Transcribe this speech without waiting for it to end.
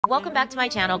Welcome back to my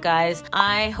channel, guys.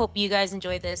 I hope you guys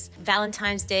enjoy this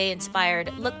Valentine's Day inspired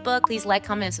lookbook. Please like,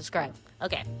 comment, and subscribe.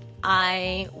 Okay,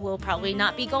 I will probably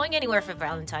not be going anywhere for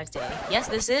Valentine's Day. Yes,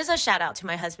 this is a shout out to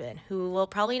my husband, who will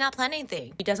probably not plan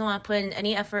anything. He doesn't want to put in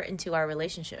any effort into our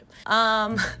relationship.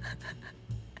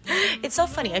 It's so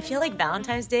funny. I feel like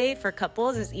Valentine's Day for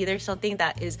couples is either something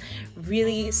that is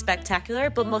really spectacular,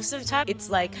 but most of the time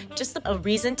it's like just a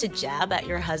reason to jab at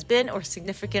your husband or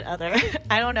significant other.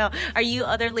 I don't know. Are you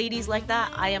other ladies like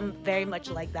that? I am very much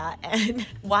like that. And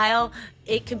while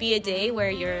it could be a day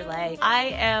where you're like, I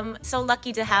am so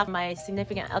lucky to have my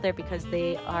significant other because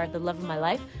they are the love of my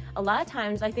life, a lot of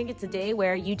times I think it's a day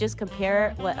where you just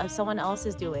compare what someone else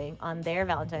is doing on their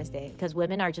Valentine's Day, because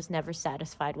women are just never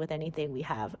satisfied with anything we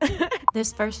have.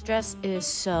 This first dress is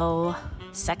so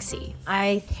sexy.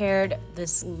 I paired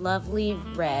this lovely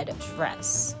red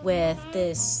dress with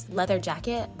this leather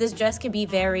jacket. This dress can be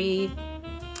very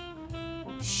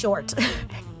short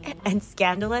and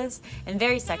scandalous and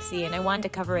very sexy, and I wanted to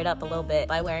cover it up a little bit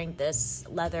by wearing this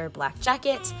leather black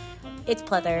jacket. It's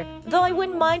pleather, though I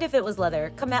wouldn't mind if it was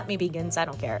leather. Come at me, vegans, I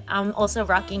don't care. I'm also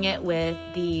rocking it with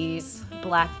these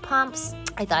black pumps.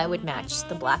 I thought I would match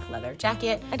the black leather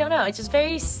jacket. I don't know, it's just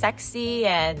very sexy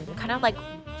and kind of like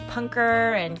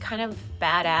punker and kind of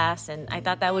badass, and I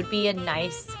thought that would be a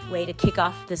nice way to kick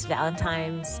off this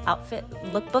Valentine's outfit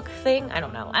lookbook thing. I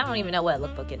don't know. I don't even know what a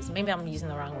lookbook is. Maybe I'm using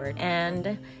the wrong word.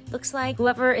 And looks like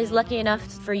whoever is lucky enough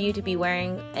for you to be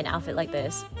wearing an outfit like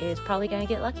this is probably gonna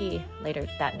get lucky later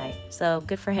that night. So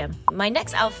good for him. My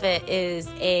next outfit is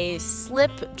a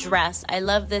slip dress. I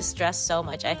love this dress so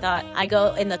much. I thought I'd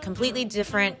go in the completely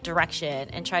different direction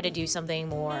and try to do something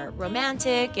more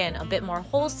romantic and a bit more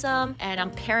wholesome. And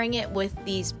I'm pairing it with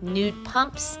these nude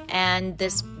pumps and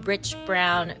this rich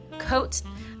brown coat.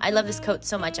 I love this coat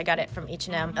so much. I got it from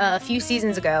H&M a few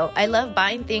seasons ago. I love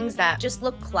buying things that just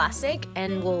look classic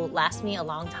and will last me a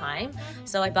long time.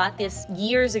 So I bought this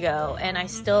years ago and I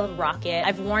still rock it.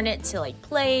 I've worn it to like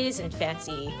plays and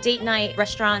fancy date night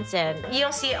restaurants, and you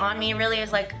don't see it on me really.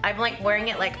 It's like I'm like wearing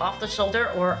it like off the shoulder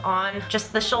or on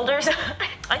just the shoulders.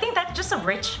 I think that's just a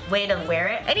rich way to wear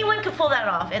it. Anyone could pull that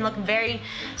off and look very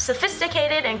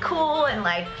sophisticated and cool and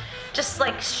like just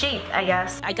like chic, I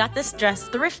guess. I got this dress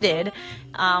thrifted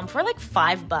for like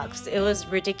 $5. It was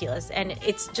ridiculous, and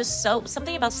it's just so,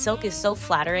 something about silk is so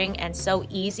flattering and so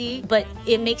easy, but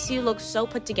it makes you look so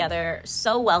put together,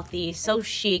 so wealthy, so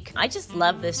chic. I just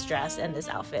love this dress and this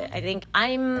outfit. I think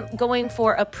I'm going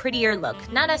for a prettier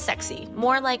look, not as sexy,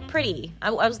 more like pretty.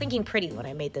 I was thinking pretty when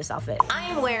I made this outfit.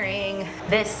 I'm wearing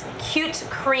this cute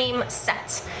cream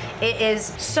set. It is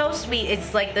so sweet.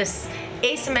 It's like this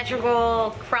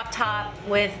asymmetrical crop top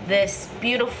with this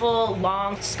beautiful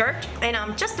long skirt, and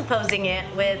I'm just opposing it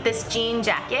with this jean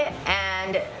jacket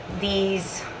and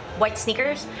these white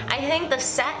sneakers. I think the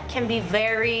set can be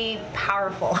very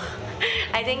powerful.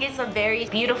 I think it's a very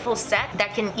beautiful set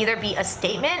that can either be a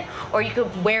statement, or you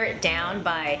could wear it down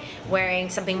by wearing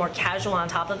something more casual on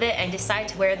top of it and decide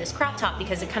to wear this crop top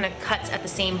because it kind of cuts at the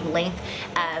same length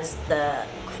as the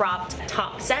cropped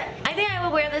top set. I think I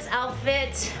would wear this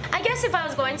outfit, I guess, if I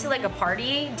was going to like a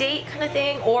party date kind of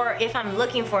thing, or if I'm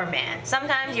looking for a man.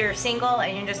 Sometimes you're single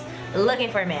and you're just looking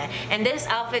for a man, and this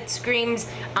outfit screams,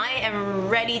 I am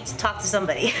ready to talk to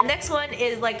somebody. Next one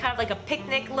is like kind of like a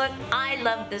picnic look. I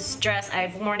love this dress.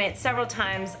 I've worn it several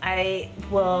times. I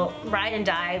will ride and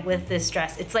die with this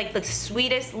dress. It's like the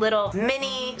sweetest little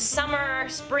mini summer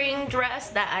spring dress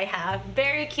that I have.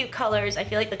 Very cute colors. I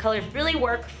feel like the colors really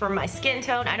work for my skin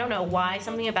tone. I don't know why.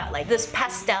 Something about like this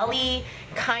pastel-y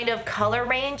kind of color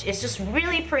range is just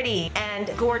really pretty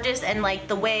and gorgeous, and like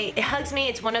the way it hugs me,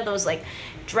 it's one of those like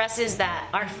dresses that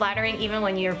are flattering even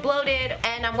when you're bloated.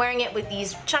 And I'm wearing it with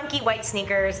these chunky white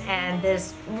sneakers and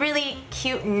this really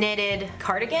cute knitted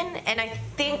cardigan, and I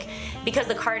think because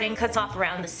the cardigan cuts off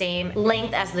around the same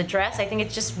length as the dress, I think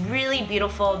it's just really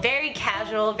beautiful, very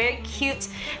casual, very cute,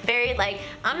 very like,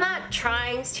 I'm not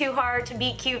trying too hard to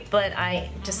be cute, but I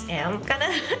just am kinda.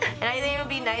 And I think it would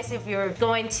be nice if you're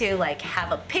going to like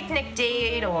have a picnic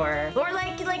date, or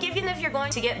like even if you're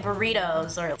going to get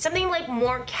burritos or something like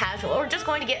more casual, or just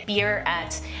going to get beer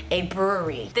at a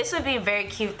brewery. This would be a very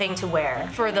cute thing to wear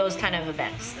for those kind of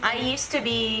events. I used to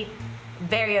be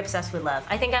very obsessed with love.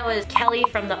 I think I was Kelly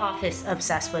from The Office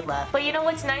obsessed with love. But you know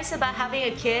what's nice about having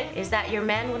a kid is that your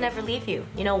man will never leave you.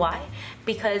 You know why?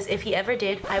 Because if he ever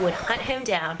did, I would hunt him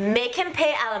down, make him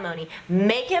pay alimony,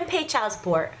 make him pay child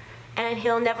support, and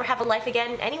he'll never have a life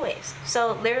again anyways.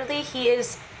 So literally he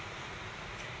is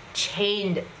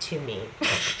chained to me.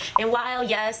 And while,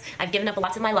 yes, I've given up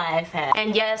lots of my life,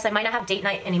 and yes, I might not have date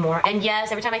night anymore, and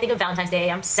yes, every time I think of Valentine's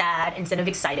Day, I'm sad instead of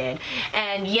excited,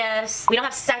 and yes, we don't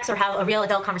have sex or have a real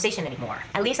adult conversation anymore.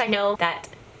 At least I know that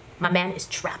my man is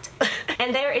trapped.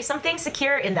 And there is something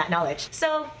secure in that knowledge.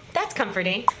 So that's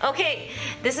comforting. Okay,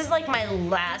 this is like my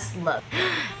last look.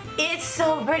 It's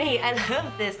so pretty, I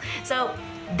love this. So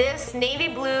this navy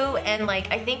blue and like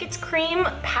I think it's cream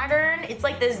pattern, it's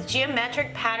like this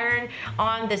geometric pattern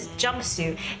on this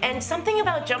jumpsuit, and something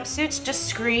about jumpsuits just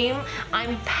scream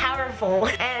I'm powerful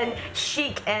and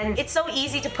chic, and it's so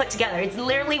easy to put together. It's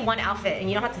literally one outfit and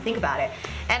you don't have to think about it.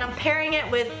 And I'm pairing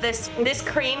it with this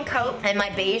cream coat and my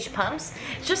beige pumps.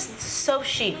 Just so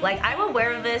chic. Like I would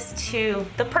wear this to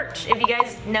the Perch. If you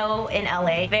guys know, in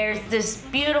LA there's this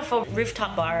beautiful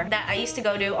rooftop bar that I used to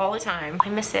go to all the time. I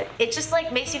miss it. It just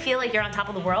like makes you feel like you're on top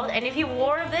of the world, and if you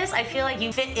wore this I feel like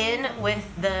you fit in with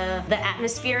the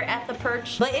atmosphere at the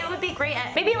Perch. But it would be great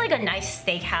at maybe like a nice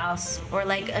steakhouse or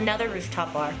like another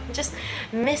rooftop bar. Just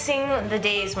missing the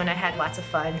days when I had lots of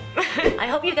fun. I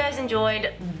hope you guys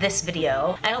enjoyed this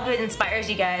video. I hope it inspires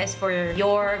you guys for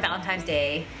your Valentine's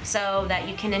Day so that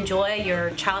you can enjoy your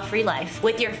child-free life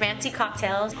with your fancy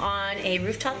cocktails on a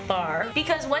rooftop bar,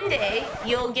 because one day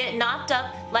you'll get knocked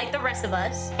up like the rest of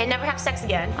us and never have sex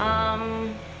again.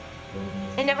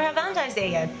 And never have Valentine's Day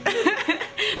again.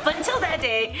 But until that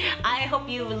day, I hope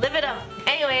you live it up.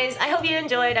 Anyways, I hope you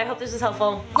enjoyed. I hope this was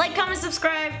helpful. Like, comment,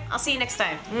 subscribe. I'll see you next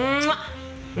time. Mwah.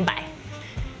 Bye.